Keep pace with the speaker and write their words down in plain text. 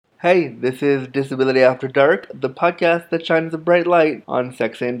Hey, this is Disability After Dark, the podcast that shines a bright light on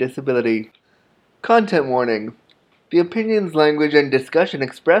sex and disability. Content warning. The opinions, language, and discussion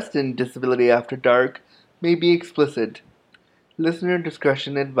expressed in Disability After Dark may be explicit. Listener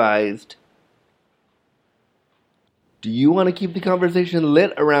discretion advised. Do you want to keep the conversation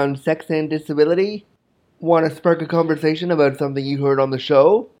lit around sex and disability? Want to spark a conversation about something you heard on the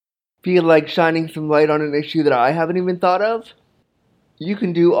show? Feel like shining some light on an issue that I haven't even thought of? You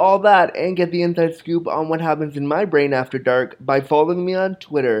can do all that and get the inside scoop on what happens in my brain after dark by following me on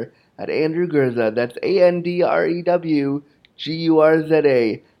Twitter at Andrew Gurza. That's AndrewGurza.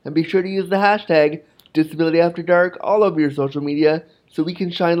 And be sure to use the hashtag DisabilityAfterDark all over your social media so we can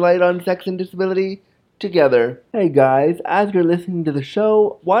shine light on sex and disability together. Hey guys, as you're listening to the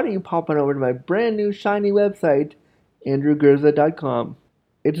show, why don't you pop on over to my brand new shiny website, AndrewGurza.com.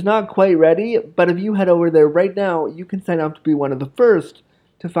 It's not quite ready, but if you head over there right now, you can sign up to be one of the first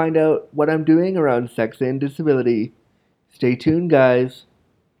to find out what I'm doing around sex and disability. Stay tuned, guys.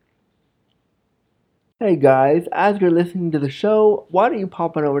 Hey guys, as you're listening to the show, why don't you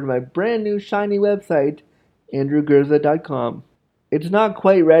pop on over to my brand new shiny website, AndrewGurza.com. It's not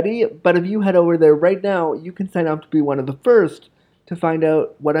quite ready, but if you head over there right now, you can sign up to be one of the first to find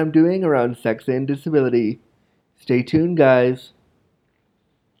out what I'm doing around sex and disability. Stay tuned, guys.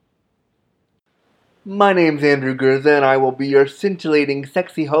 My name's Andrew Gurza, and I will be your scintillating,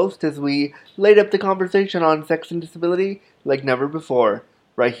 sexy host as we light up the conversation on sex and disability like never before,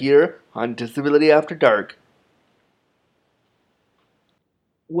 right here on Disability After Dark.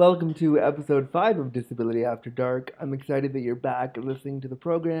 Welcome to episode 5 of Disability After Dark. I'm excited that you're back listening to the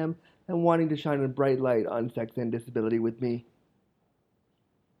program and wanting to shine a bright light on sex and disability with me.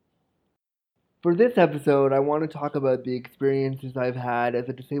 For this episode, I want to talk about the experiences I've had as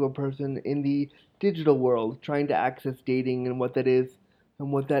a disabled person in the digital world, trying to access dating and what that is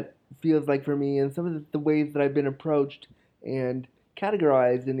and what that feels like for me, and some of the ways that I've been approached and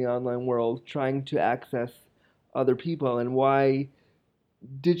categorized in the online world, trying to access other people, and why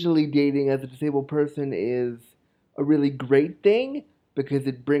digitally dating as a disabled person is a really great thing because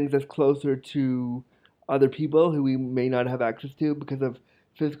it brings us closer to other people who we may not have access to because of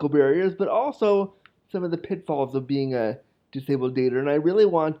physical barriers, but also some of the pitfalls of being a disabled dater. And I really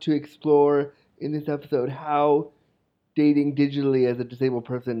want to explore in this episode how dating digitally as a disabled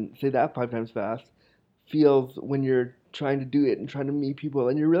person, say that 5 times fast, feels when you're trying to do it and trying to meet people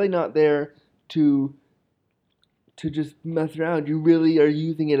and you're really not there to just mess around. You really are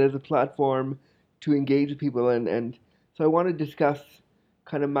using it as a platform to engage with people, and so I want to discuss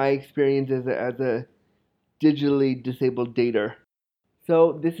kind of my experience as a digitally disabled dater.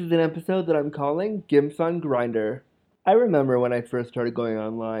 So this is an episode that I'm calling Gimps on Grindr. I remember when I first started going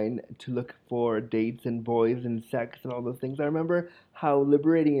online to look for dates and boys and sex and all those things. I remember how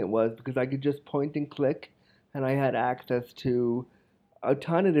liberating it was because I could just point and click and I had access to a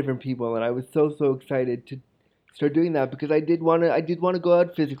ton of different people, and I was so excited to start doing that because I did want to go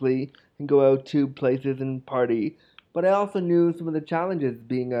out physically and go out to places and party, but I also knew some of the challenges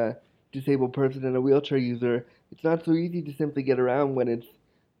being a disabled person and a wheelchair user. It's not so easy to simply get around when it's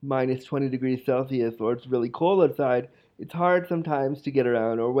minus 20 degrees Celsius or it's really cold outside. It's hard sometimes to get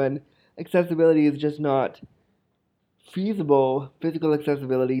around, or when accessibility is just not feasible. Physical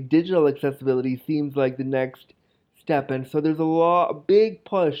accessibility, digital accessibility seems like the next step. And so there's a big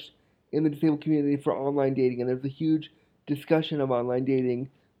push in the disabled community for online dating, and there's a huge discussion of online dating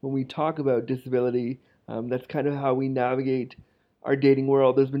when we talk about disability. That's kind of how we navigate our dating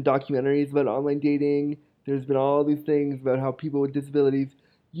world. There's been documentaries about online dating. There's been all these things about how people with disabilities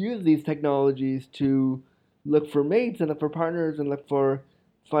use these technologies to look for mates and look for partners and look for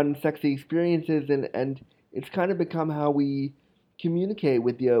fun, sexy experiences, and it's kind of become how we communicate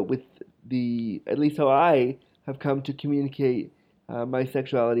with the at least how I have come to communicate my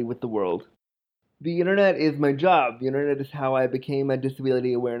sexuality with the world. The internet is my job. The internet is how I became a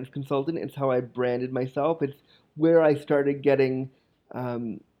disability awareness consultant. It's how I branded myself. It's where I started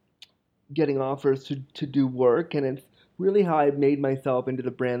um, getting offers to do work, and it's really how I've made myself into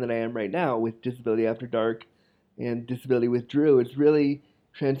the brand that I am right now with Disability After Dark and Disability with Drew. It's really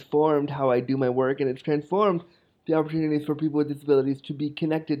transformed how I do my work, and it's transformed the opportunities for people with disabilities to be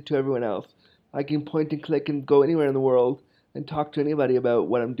connected to everyone else. I can point and click and go anywhere in the world and talk to anybody about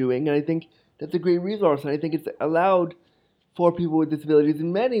what I'm doing, and I think that's a great resource, and I think it's allowed for people with disabilities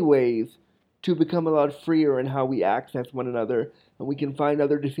in many ways to become a lot freer in how we access one another. And we can find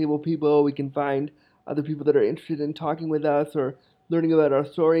other disabled people, we can find other people that are interested in talking with us or learning about our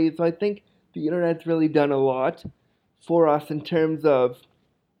stories. So I think the internet's really done a lot for us in terms of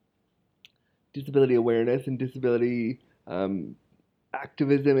disability awareness and disability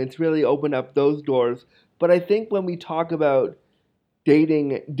activism. It's really opened up those doors. But I think when we talk about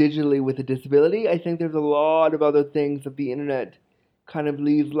dating digitally with a disability, I think there's a lot of other things that the internet kind of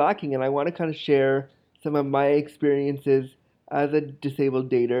leaves lacking. And I want to kind of share some of my experiences as a disabled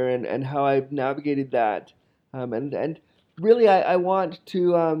dater and how I've navigated that. And really, I want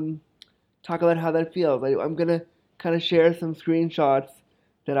to talk about how that feels. I'm going to kind of share some screenshots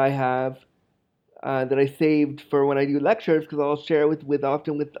that I have that I saved for when I do lectures because I'll share with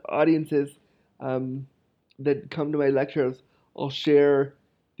often with audiences um, that come to my lectures. I'll share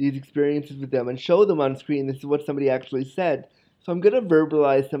these experiences with them and show them on screen. This is what somebody actually said. So I'm gonna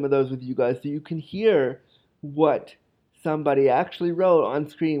verbalize some of those with you guys so you can hear what somebody actually wrote on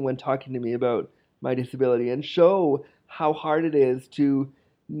screen when talking to me about my disability and show how hard it is to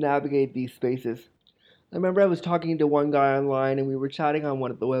navigate these spaces. I remember I was talking to one guy online and we were chatting on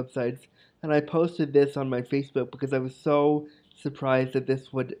one of the websites and I posted this on my Facebook because I was so surprised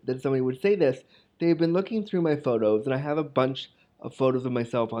that somebody would say this. They've been looking through my photos and I have a bunch of photos of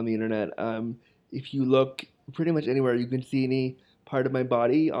myself on the internet. If you look pretty much anywhere, you can see any part of my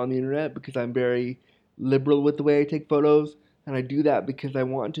body on the internet because I'm very liberal with the way I take photos and I do that because I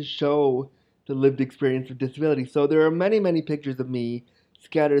want to show the lived experience of disability. So there are many, many pictures of me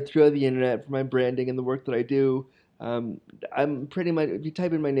scattered throughout the internet for my branding and the work that I do. Um, I'm pretty much, if you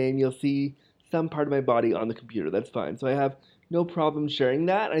type in my name, you'll see some part of my body on the computer. That's fine. So I have no problem sharing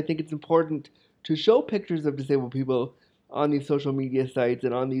that. I think it's important to show pictures of disabled people on these social media sites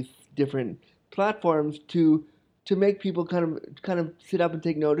and on these different platforms to make people kind of sit up and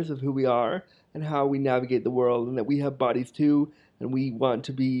take notice of who we are and how we navigate the world and that we have bodies too and we want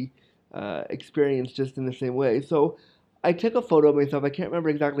to be experienced just in the same way. So I took a photo of myself. I can't remember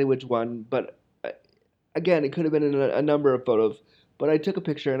exactly which one, but again, it could have been in a number of photos. But I took a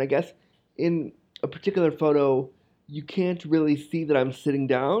picture, and I guess in a particular photo, you can't really see that I'm sitting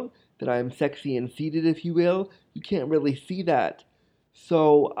down, that I'm sexy and seated, if you will. You can't really see that.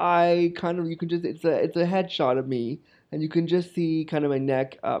 So I kind of, you can just, it's a headshot of me, and you can just see kind of my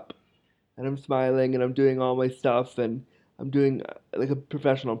neck up, and I'm smiling, and I'm doing all my stuff, and I'm doing like a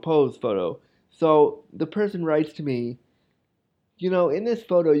professional pose photo. So the person writes to me, in this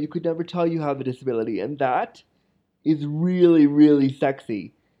photo, you could never tell you have a disability, and that is really, really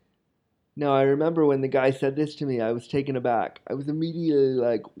sexy. Now, I remember when the guy said this to me, I was taken aback. I was immediately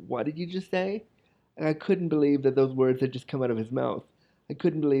like, what did you just say? And I couldn't believe that those words had just come out of his mouth. I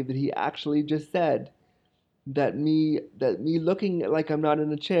couldn't believe that he actually just said that me looking like I'm not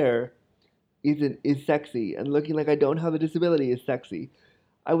in a chair is sexy, and looking like I don't have a disability is sexy.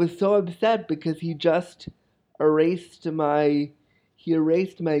 I was so upset because erased my he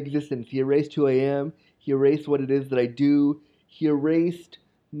erased my existence. He erased who I am. He erased what it is that I do. He erased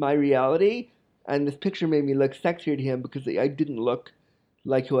my reality. And this picture made me look sexier to him because I didn't look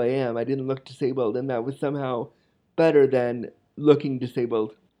like who I am. I didn't look disabled, and that was somehow better than looking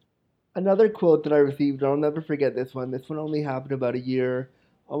disabled. Another quote that I received, and I'll never forget this one. This one only happened about a year,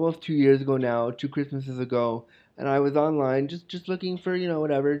 almost 2 years ago now, 2 Christmases ago. And I was online just looking for,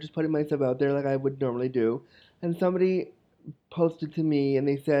 whatever, just putting myself out there like I would normally do. And somebody posted to me and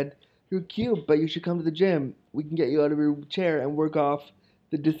they said, "You're cute, but you should come to the gym. We can get you out of your chair and work off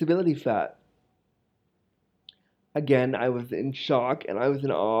the disability fat." Again, I was in shock and I was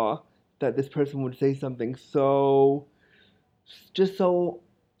in awe that this person would say something so just so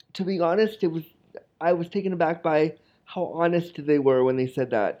to be honest, it was I was taken aback by how honest they were when they said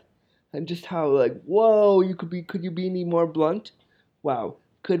that. And just how like, whoa, could you be any more blunt? Wow.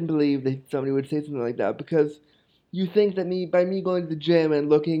 Couldn't believe that somebody would say something like that because you think that by me going to the gym and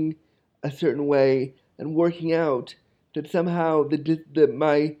looking a certain way and working out that somehow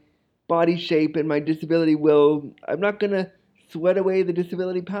my body shape and my disability will I'm not gonna sweat away the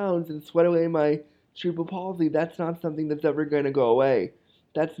disability pounds and sweat away my cerebral palsy. That's not something that's ever gonna go away.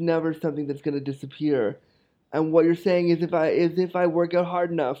 That's never something that's gonna disappear. And what you're saying is if I work out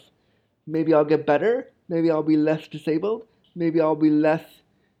hard enough, maybe I'll get better, maybe I'll be less disabled, maybe I'll be less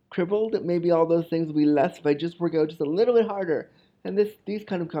crippled, maybe all those things will be less if I just work out just a little bit harder. And these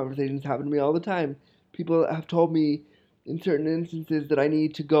kind of conversations happen to me all the time. People have told me in certain instances that I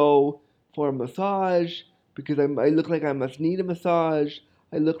need to go for a massage because I look like I must need a massage.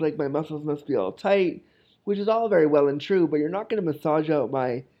 I look like my muscles must be all tight, which is all very well and true, but you're not going to massage out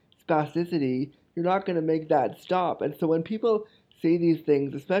my spasticity. You're not going to make that stop. And so when people say these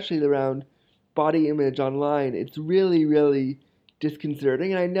things, especially around body image online, it's really, really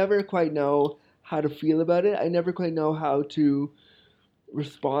disconcerting. And I never quite know how to feel about it. I never quite know how to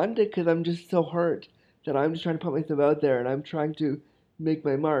respond because I'm just so hurt that I'm just trying to put myself out there and I'm trying to make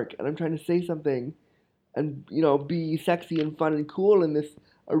my mark and I'm trying to say something and be sexy and fun and cool in this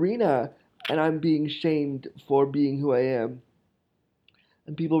arena, and I'm being shamed for being who I am.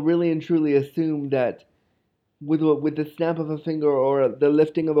 And people really and truly assume that with the snap of a finger or the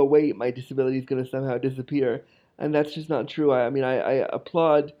lifting of a weight, my disability is going to somehow disappear, and that's just not true. I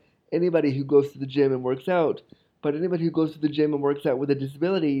applaud anybody who goes to the gym and works out, but anybody who goes to the gym and works out with a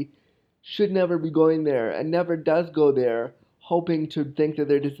disability should never be going there and never does go there hoping to think that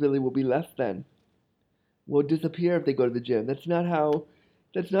their disability will be less than, will disappear if they go to the gym. That's not how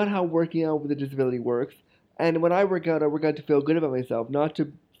working out with a disability works. And when I work out to feel good about myself, not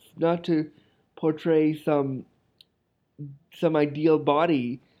to portray some ideal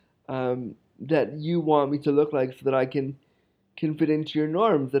body that you want me to look like so that I can fit into your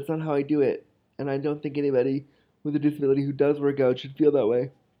norms. That's not how I do it. And I don't think anybody with a disability who does work out should feel that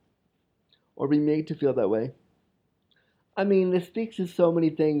way or be made to feel that way. I mean, this speaks to so many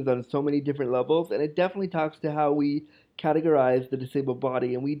things on so many different levels, and it definitely talks to how we categorize the disabled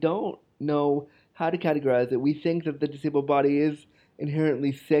body, and we don't know how to categorize it. We think that the disabled body is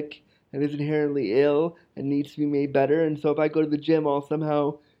inherently sick and is inherently ill and needs to be made better, and so if I go to the gym, I'll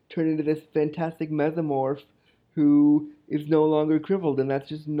somehow turn into this fantastic mesomorph who is no longer crippled, and that's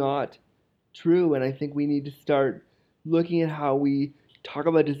just not true, and I think we need to start looking at how we talk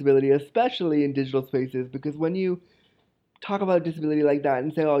about disability, especially in digital spaces, because when you talk about disability like that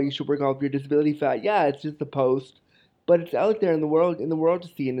and say, "Oh, you should work off your disability fat." Yeah, it's just a post, but it's out there in the world to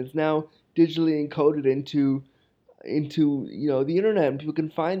see, and it's now digitally encoded into the internet, and people can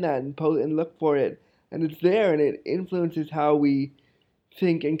find that and post and look for it, and it's there, and it influences how we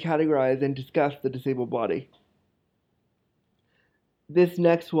think and categorize and discuss the disabled body. This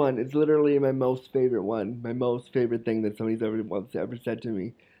next one is literally my most favorite one, my most favorite thing that somebody's ever said to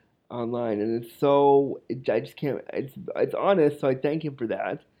me online, and I just can't. It's honest, so I thank him for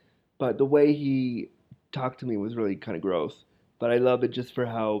that. But the way he talked to me was really kind of gross. But I love it just for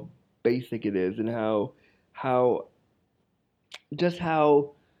how basic it is and how just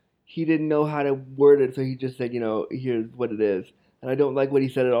how he didn't know how to word it, so he just said, here's what it is. And I don't like what he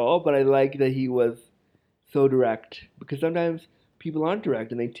said at all, but I like that he was so direct because sometimes people aren't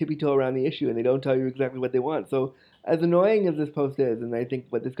direct and they tippy toe around the issue and they don't tell you exactly what they want. So, as annoying as this post is, and I think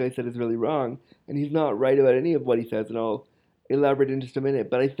what this guy said is really wrong, and he's not right about any of what he says, and I'll elaborate in just a minute,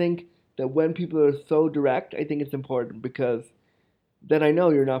 but I think that when people are so direct, I think it's important because then I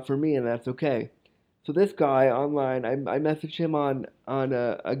know you're not for me, and that's okay. So this guy online, I messaged him on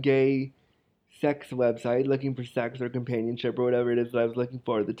a gay sex website looking for sex or companionship or whatever it is that I was looking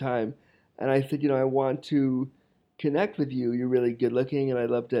for at the time. And I said, I want to connect with you. You're really good looking and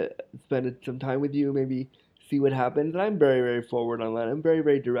I'd love to spend some time with you, maybe see what happens. And I'm very, very forward online. I'm very,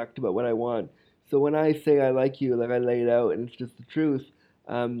 very direct about what I want. So when I say I like you, like I lay it out and it's just the truth.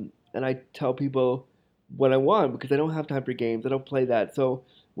 And I tell people what I want because I don't have time for games. I don't play that. So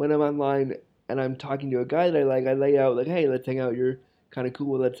when I'm online and I'm talking to a guy that I like, I lay out like, hey, let's hang out. You're kind of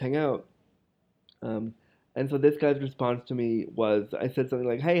cool. Let's hang out. Um, and so this guy's response to me was, I said something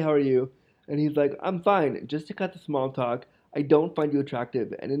like, "Hey, how are you?" And he's like, "I'm fine. Just to cut the small talk, I don't find you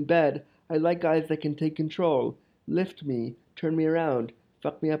attractive. And in bed, I like guys that can take control, lift me, turn me around,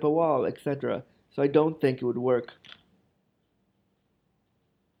 fuck me up a wall, etc. So I don't think it would work."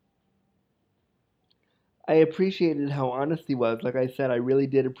 I appreciated how honest he was. Like I said, I really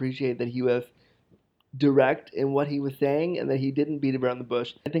did appreciate that he was direct in what he was saying and that he didn't beat around the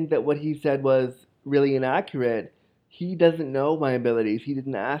bush. I think that what he said was really inaccurate. He doesn't know my abilities. He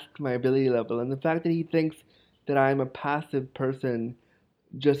didn't ask my ability level. And the fact that he thinks that I'm a passive person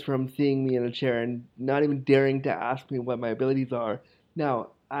just from seeing me in a chair and not even daring to ask me what my abilities are. Now,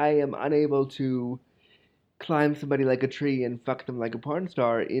 I am unable to climb somebody like a tree and fuck them like a porn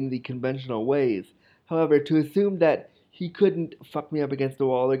star in the conventional ways. However, to assume that he couldn't fuck me up against the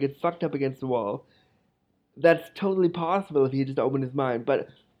wall or get fucked up against the wall, that's totally possible if he just opened his mind. But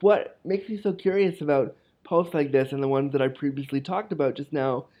what makes me so curious about posts like this and the ones that I previously talked about just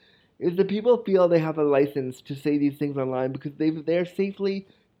now is that people feel they have a license to say these things online because they're safely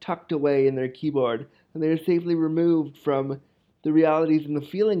tucked away in their keyboard and they're safely removed from the realities and the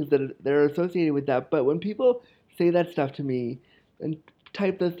feelings that are associated with that. But when people say that stuff to me and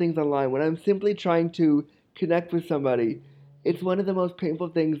type those things online, when I'm simply trying to connect with somebody, it's one of the most painful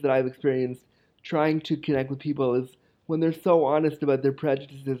things that I've experienced trying to connect with people is when they're so honest about their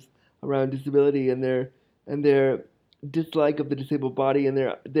prejudices around disability and their dislike of the disabled body and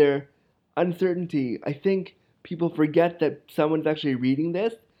their uncertainty. I think people forget that someone's actually reading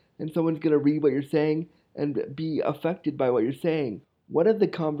this and someone's going to read what you're saying and be affected by what you're saying. One of the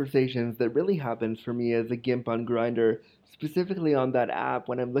conversations that really happens for me as a gimp on Grindr, specifically on that app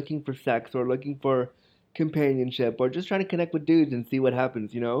when I'm looking for sex or looking for companionship or just trying to connect with dudes and see what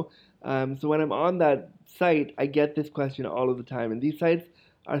happens, you know? So when I'm on that site, I get this question all of the time, and these sites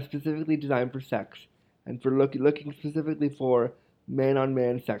are specifically designed for sex and for looking specifically for man on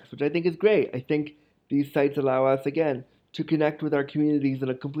man sex, which I think is great. I think these sites allow us, again, to connect with our communities in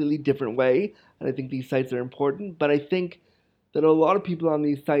a completely different way, and I think these sites are important. But I think that a lot of people on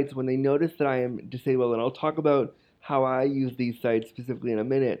these sites, when they notice that I am disabled, and I'll talk about how I use these sites specifically in a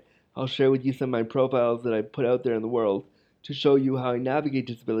minute, I'll share with you some of my profiles that I put out there in the world to show you how I navigate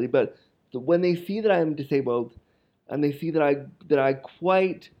disability. But when they see that I'm disabled, and they see that I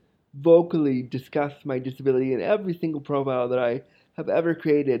quite vocally discuss my disability in every single profile that I have ever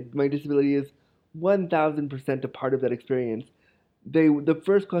created, my disability is 1000% a part of that experience. The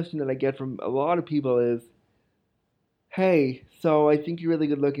first question that I get from a lot of people is, "Hey, so I think you're really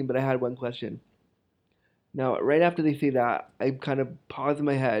good looking, but I had one question." Now, right after they say that, I kind of pause in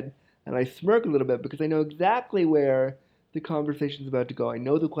my head and I smirk a little bit because I know exactly where the conversation's about to go. I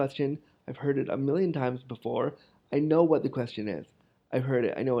know the question. I've heard it a million times before. I know what the question is. I've heard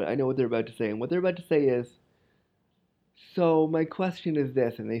it. I know what they're about to say. And what they're about to say is, "So my question is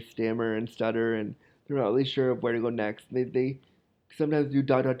this," and they stammer and stutter and they're not really sure of where to go next. They sometimes do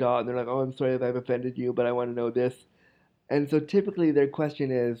dot dot dot and they're like, "Oh, I'm sorry if I've offended you, but I want to know this." And so typically their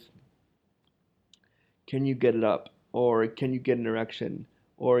question is, "Can you get it up?" Or "Can you get an erection?"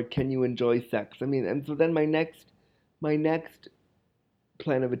 Or "Can you enjoy sex?" I mean, and so then my next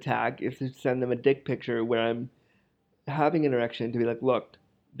plan of attack is to send them a dick picture where I'm having an erection to be like, "Look,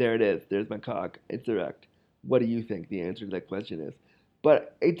 there it is. There's my cock. It's erect. What do you think the answer to that question is?"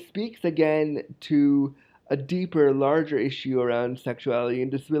 But it speaks again to a deeper, larger issue around sexuality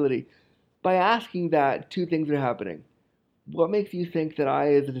and disability. By asking that, two things are happening. What makes you think that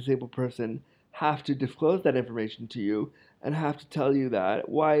I, as a disabled person, have to disclose that information to you and have to tell you that?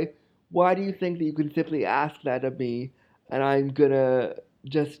 Why do you think that you can simply ask that of me and I'm gonna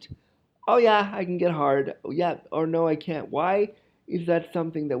just, "Oh yeah, I can get hard. Oh, yeah, or no, I can't." Why is that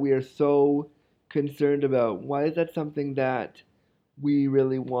something that we are so concerned about? Why is that something that we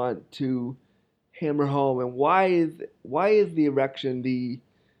really want to hammer home? And why is the erection the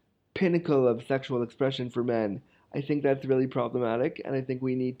pinnacle of sexual expression for men? I think that's really problematic, and I think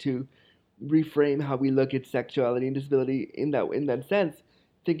we need to reframe how we look at sexuality and disability in that sense,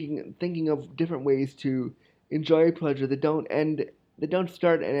 thinking of different ways to enjoy pleasure that don't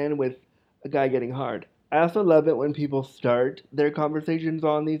start and end with a guy getting hard. I also love it when people start their conversations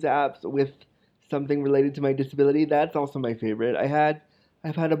on these apps with something related to my disability. That's also my favorite.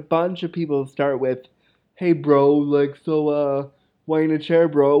 I've had a bunch of people start with, "Hey bro, like so why in a chair,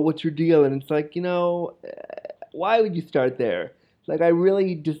 bro? What's your deal?" And it's like, why would you start there? Like, I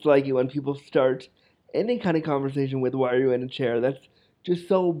really dislike it when people start any kind of conversation with, "Why are you in a chair?" That's just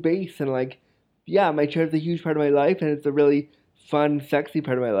so base and like, yeah, my chair is a huge part of my life and it's a really fun, sexy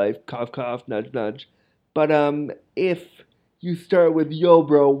part of my life. Cough, cough, nudge, nudge. But if you start with, "Yo,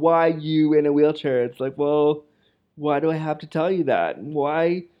 bro, why you in a wheelchair?" It's like, well, why do I have to tell you that?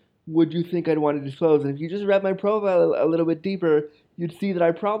 Why would you think I'd want to disclose? And if you just read my profile a little bit deeper, you'd see that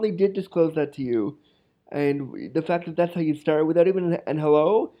I probably did disclose that to you. And the fact that that's how you start without even an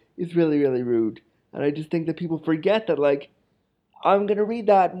hello is really, really rude. And I just think that people forget that, like, I'm going to read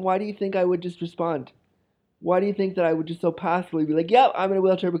that, and why do you think I would just respond? Why do you think that I would just so passively be like, "Yeah, I'm in a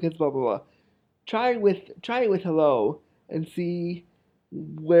wheelchair because blah, blah, blah." Try it with hello and see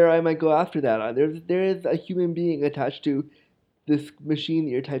where I might go after that. There is a human being attached to this machine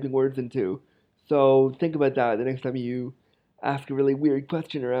that you're typing words into. So think about that the next time you ask a really weird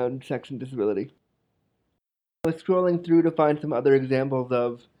question around sex and disability. I was scrolling through to find some other examples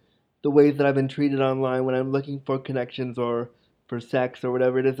of the ways that I've been treated online when I'm looking for connections or for sex or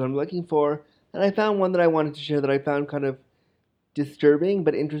whatever it is I'm looking for. And I found one that I wanted to share that I found kind of disturbing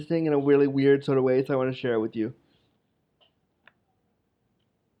but interesting in a really weird sort of way, so I want to share it with you.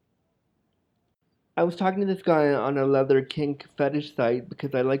 I was talking to this guy on a leather kink fetish site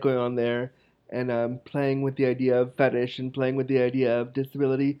because I like going on there and playing with the idea of fetish and playing with the idea of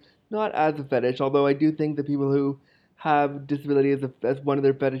disability, not as a fetish, although I do think that people who have disability as one of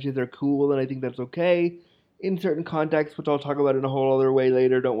their fetishes are cool, and I think that's okay in certain contexts, which I'll talk about in a whole other way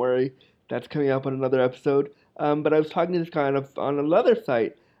later. Don't worry, that's coming up on another episode. But I was talking to this guy on a leather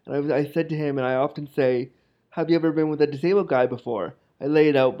site, and I said to him, and I often say, "Have you ever been with a disabled guy before?" I lay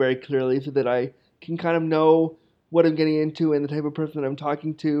it out very clearly so that I can kind of know what I'm getting into and the type of person that I'm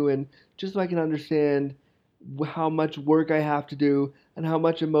talking to, and just so I can understand how much work I have to do and how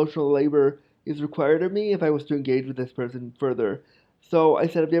much emotional labor is required of me if I was to engage with this person further. So I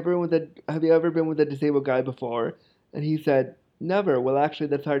said, Have you ever been with a disabled guy before?" And he said, "Never." Well, actually,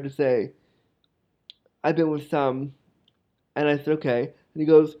 that's hard to say. I've been with some. And I said, okay. And he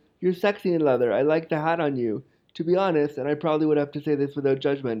goes, you're sexy in leather. I like the hat on you. To be honest, and I probably would have to say this without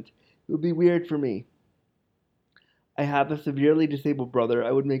judgment, it would be weird for me. I have a severely disabled brother.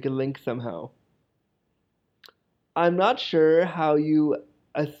 I would make a link somehow. I'm not sure how you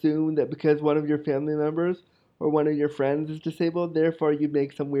assume that because one of your family members or one of your friends is disabled, therefore you'd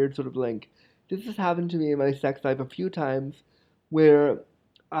make some weird sort of link. This has happened to me in my sex life a few times where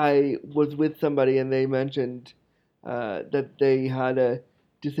I was with somebody and they mentioned that they had a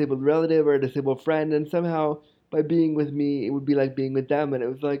disabled relative or a disabled friend, and somehow by being with me, it would be like being with them. And it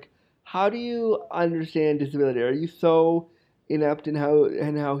was like, how do you understand disability? Are you so inept in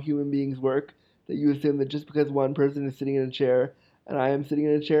how human beings work that you assume that just because one person is sitting in a chair and I am sitting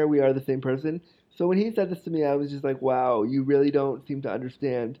in a chair, we are the same person? So when he said this to me, I was just like, wow, you really don't seem to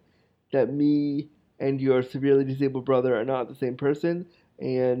understand that me and your severely disabled brother are not the same person.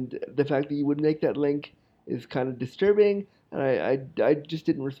 And the fact that you would make that link is kind of disturbing. And I just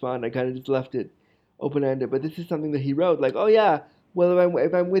didn't respond. I kind of just left it open ended. But this is something that he wrote, like, oh yeah, well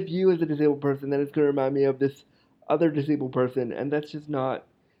if I'm with you as a disabled person, then it's going to remind me of this other disabled person, and that's just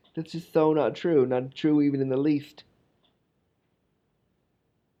so not true. Not true even in the least.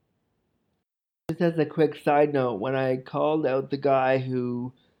 Just as a quick side note, when I called out the guy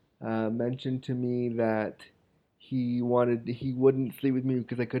who mentioned to me that he wouldn't sleep with me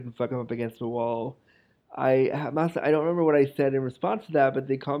because I couldn't fuck him up against the wall, I don't remember what I said in response to that, but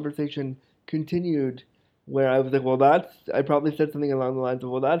the conversation continued where I was like, well, that's I probably said something along the lines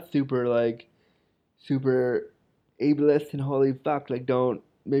of, well, that's super ableist and holy fuck, like don't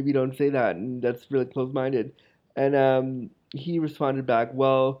say that, and that's really close minded. And he responded back,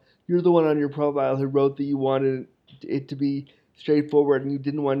 well, you're the one on your profile who wrote that you wanted it to be straightforward and you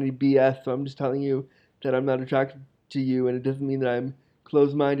didn't want any BS, so I'm just telling you that I'm not attracted to you, and it doesn't mean that I'm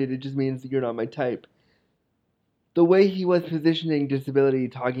close minded, it just means that you're not my type. The way he was positioning disability,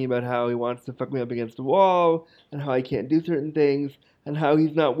 talking about how he wants to fuck me up against the wall, and how I can't do certain things, and how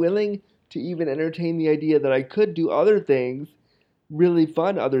he's not willing to even entertain the idea that I could do other things, really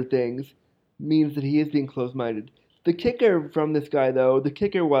fun other things, means that he is being close minded. The kicker from this guy, though, the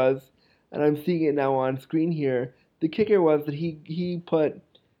kicker was, and I'm seeing it now on screen here, the kicker was that he put,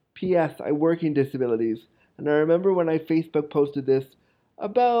 P.S. I work in disabilities. And I remember when I Facebook posted this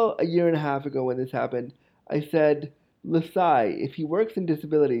about a year and a half ago when this happened, I said, Lasai, if he works in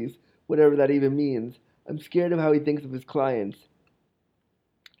disabilities, whatever that even means, I'm scared of how he thinks of his clients.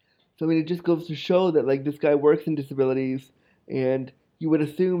 So I mean, it just goes to show that like this guy works in disabilities, and you would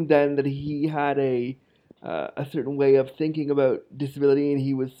assume then that he had a certain way of thinking about disability, and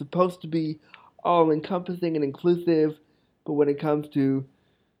he was supposed to be all encompassing and inclusive. But when it comes to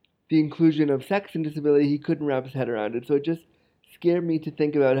the inclusion of sex and disability, he couldn't wrap his head around it. So it just scared me to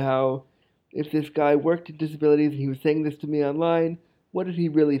think about how, if this guy worked in disabilities and he was saying this to me online, what did he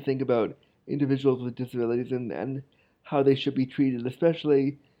really think about individuals with disabilities, and how they should be treated,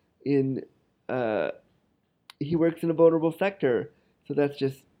 especially in, uh, he works in a vulnerable sector. So that's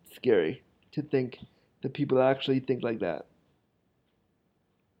just scary to think that people actually think like that.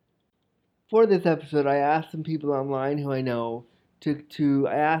 For this episode, I asked some people online who I know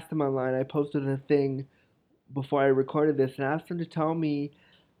I asked them online, I posted a thing before I recorded this and asked them to tell me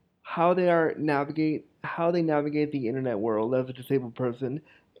how they navigate the internet world as a disabled person,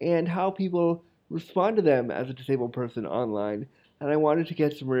 and how people respond to them as a disabled person online. And I wanted to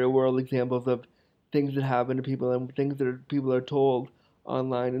get some real world examples of things that happen to people and things that people are told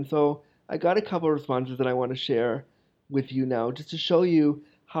online. And so I got a couple of responses that I want to share with you now, just to show you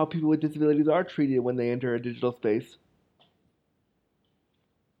how people with disabilities are treated when they enter a digital space.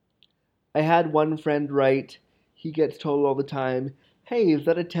 I had one friend write, he gets told all the time, hey, is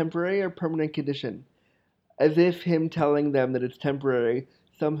that a temporary or permanent condition? As if him telling them that it's temporary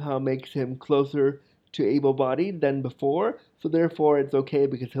somehow makes him closer to able bodied than before, so therefore it's okay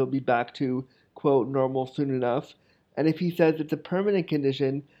because he'll be back to, quote, normal soon enough. And if he says it's a permanent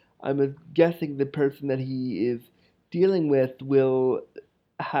condition, I'm guessing the person that he is dealing with will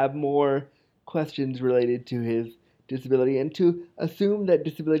have more questions related to his disability, and to assume that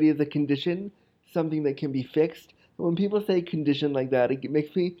disability is a condition, something that can be fixed. And when people say condition like that, it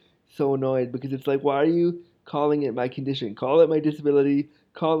makes me so annoyed, because it's like, why are you calling it my condition? Call it my disability,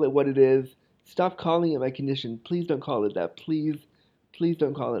 call it what it is. Stop calling it my condition. Please don't call it that. Please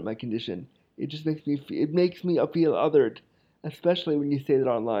don't call it my condition. It just makes me feel othered, especially when you say that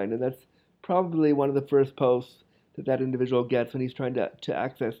online. And that's probably one of the first posts that individual gets when he's trying to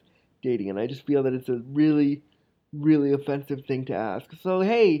access dating. And I just feel that it's a really, really offensive thing to ask. So,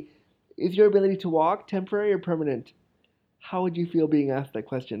 hey, is your ability to walk temporary or permanent? How would you feel being asked that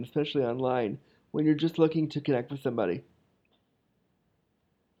question, especially online? when you're just looking to connect with somebody.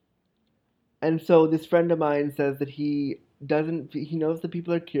 And so this friend of mine says that he knows that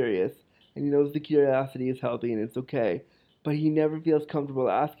people are curious and he knows the curiosity is healthy and it's okay, but he never feels comfortable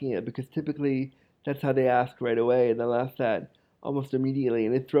asking it because typically that's how they ask right away and they'll ask that almost immediately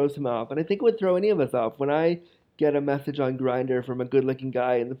and it throws him off. And I think it would throw any of us off. When I get a message on Grindr from a good looking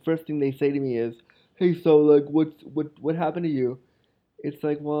guy and the first thing they say to me is, "Hey, so like what happened to you?" It's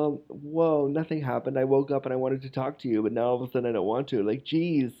like, well, whoa, nothing happened. I woke up and I wanted to talk to you, but now all of a sudden I don't want to. Like,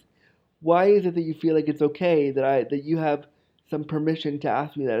 geez, why is it that you feel like it's okay that you have some permission to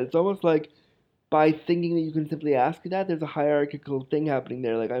ask me that? It's almost like by thinking that you can simply ask me that, there's a hierarchical thing happening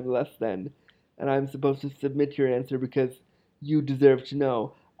there, like I'm less than, and I'm supposed to submit your answer because you deserve to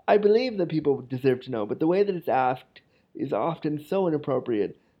know. I believe that people deserve to know, but the way that it's asked is often so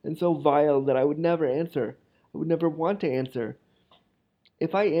inappropriate and so vile that I would never answer. I would never want to answer.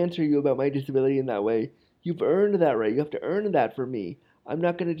 If I answer you about my disability in that way, you've earned that right. You have to earn that from me. I'm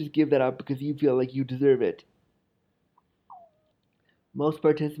not going to just give that up because you feel like you deserve it. Most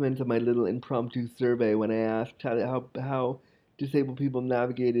participants of my little impromptu survey, when I asked how disabled people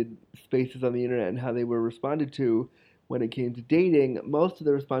navigated spaces on the internet and how they were responded to when it came to dating, most of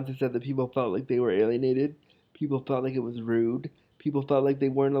the responses said that people felt like they were alienated, people felt like it was rude, people felt like they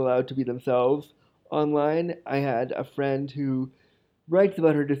weren't allowed to be themselves online. I had a friend who writes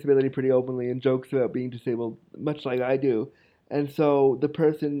about her disability pretty openly and jokes about being disabled, much like I do. And so the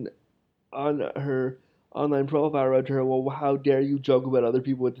person on her online profile wrote to her, "Well, how dare you joke about other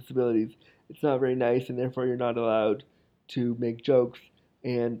people with disabilities? It's not very nice, and therefore you're not allowed to make jokes."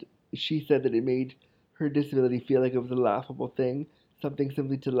 And she said that it made her disability feel like it was a laughable thing, something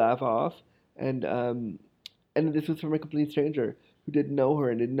simply to laugh off. And and this was from a complete stranger who didn't know her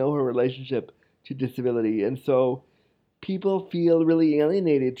and didn't know her relationship to disability. And so people feel really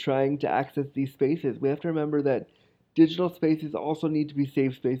alienated trying to access these spaces. We have to remember that digital spaces also need to be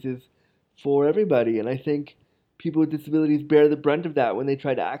safe spaces for everybody. And I think people with disabilities bear the brunt of that when they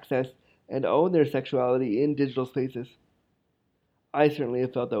try to access and own their sexuality in digital spaces. I certainly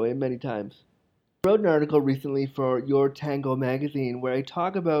have felt that way many times. I wrote an article recently for Your Tango magazine where I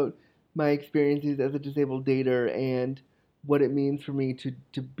talk about my experiences as a disabled dater and what it means for me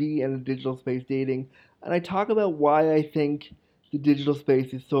to be in a digital space dating. And I talk about why I think the digital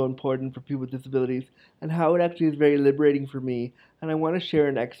space is so important for people with disabilities and how it actually is very liberating for me. And I want to share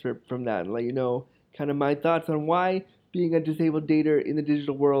an excerpt from that and let you know kind of my thoughts on why being a disabled dater in the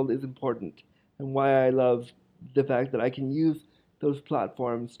digital world is important and why I love the fact that I can use those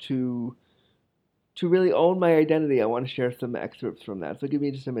platforms to really own my identity. I want to share some excerpts from that. So give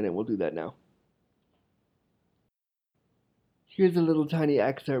me just a minute. We'll do that now. Here's a little tiny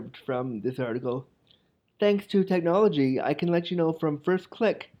excerpt from this article. Thanks to technology, I can let you know from first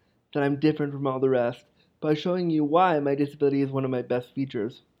click that I'm different from all the rest by showing you why my disability is one of my best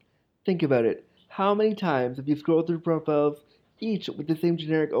features. Think about it. How many times have you scrolled through profiles, each with the same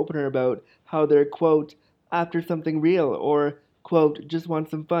generic opener about how they're, quote, after something real, or, quote, just want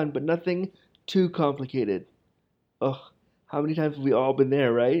some fun, but nothing too complicated? Ugh, how many times have we all been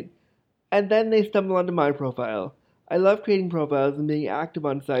there, right? And then they stumble onto my profile. I love creating profiles and being active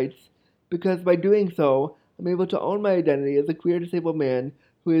on sites because by doing so, I'm able to own my identity as a queer disabled man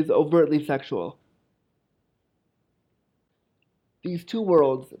who is overtly sexual. These two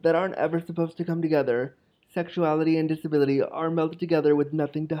worlds that aren't ever supposed to come together, sexuality and disability, are melted together with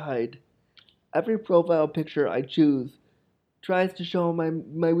nothing to hide. Every profile picture I choose tries to show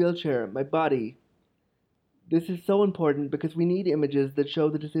my wheelchair, my body. This is so important because we need images that show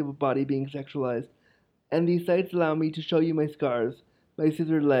the disabled body being sexualized. And these sites allow me to show you my scars, my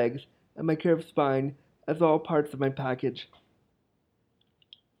scissored legs, and my curved spine as all parts of my package.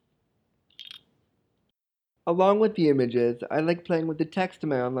 Along with the images, I like playing with the text in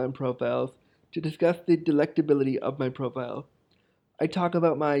my online profiles to discuss the delectability of my profile. I talk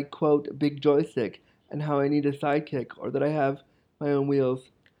about my, quote, big joystick and how I need a sidekick or that I have my own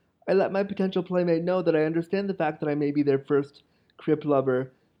wheels. I let my potential playmate know that I understand the fact that I may be their first crip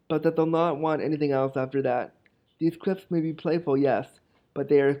lover, but that they'll not want anything else after that. These crips may be playful, yes, but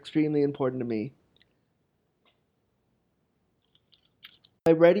they are extremely important to me.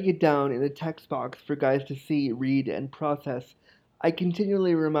 By writing it down in a text box for guys to see, read, and process, I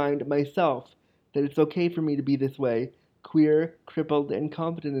continually remind myself that it's okay for me to be this way, queer, crippled, and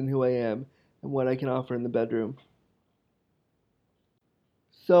confident in who I am and what I can offer in the bedroom.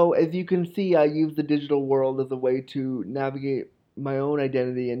 So, as you can see, I use the digital world as a way to navigate my own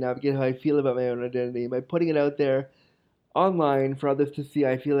identity and navigate how I feel about my own identity. By putting it out there online for others to see,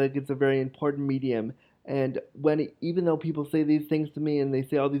 I feel like it's a very important medium. And even though people say these things to me and they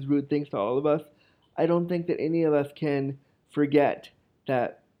say all these rude things to all of us, I don't think that any of us can forget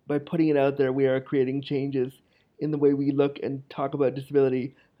that by putting it out there, we are creating changes in the way we look and talk about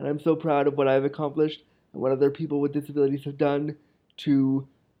disability. And I'm so proud of what I've accomplished and what other people with disabilities have done to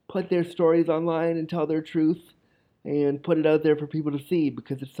put their stories online and tell their truth and put it out there for people to see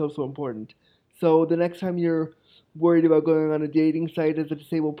because it's so, so important. So the next time you're worried about going on a dating site as a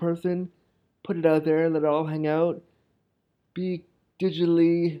disabled person, put it out there and let it all hang out. Be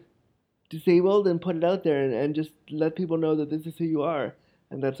digitally disabled and put it out there and just let people know that this is who you are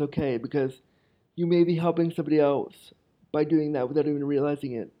and that's okay because you may be helping somebody else by doing that without even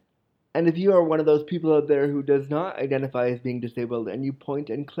realizing it. And if you are one of those people out there who does not identify as being disabled and you point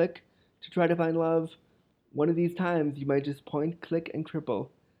and click to try to find love, one of these times you might just point, click, and cripple.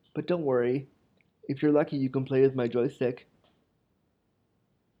 But don't worry, if you're lucky, you can play with my joystick.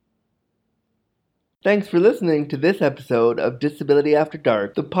 Thanks for listening to this episode of Disability After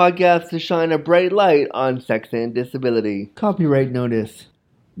Dark, the podcast to shine a bright light on sex and disability. Copyright notice.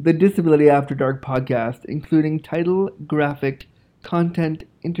 The Disability After Dark podcast, including title, graphic, content,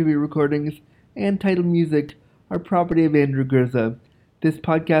 interview recordings, and title music, are property of Andrew Gurza. This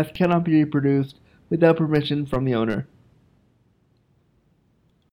podcast cannot be reproduced without permission from the owner.